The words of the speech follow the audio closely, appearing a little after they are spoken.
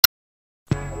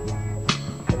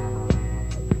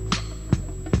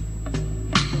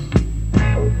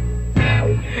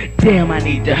Damn, I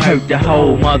need to hurt the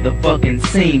whole motherfucking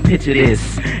scene. Picture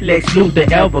this, Lex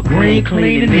Luthor evergreen,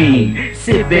 clean and mean.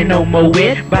 Sipping on my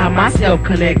wet by myself,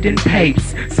 collecting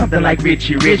papes. Something like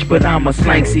Richie Rich, but I'ma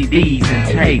slang CDs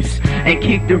and tapes. And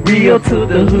kick the real to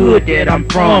the hood that I'm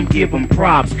from, give them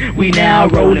props. We now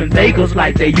rolling Vegas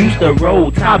like they used to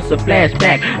roll tops. A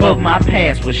flashback of my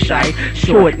past was shite.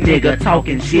 Short nigga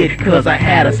talking shit cause I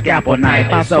had a scalpel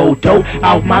knife. I sold dope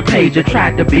off my page. I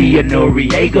tried to be a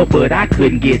Noriega, but I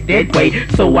couldn't get that way.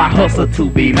 So I hustled to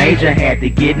be major, had to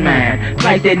get mine.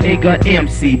 Like that nigga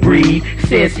MC Breed,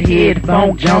 says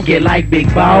headphone junkie like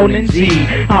Big Ball and G.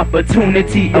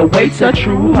 Opportunity awaits a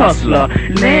true hustler.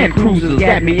 Land Cruisers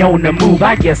got me on the move.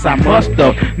 I guess I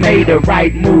must've made the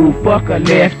right move. Fuck a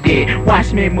lefty,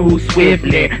 watch me move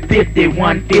swiftly.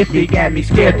 5150 got me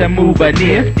scared to move a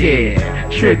nifty.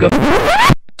 Trigger.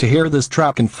 To hear this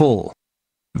track in full,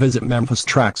 visit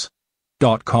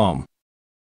memphistracks.com.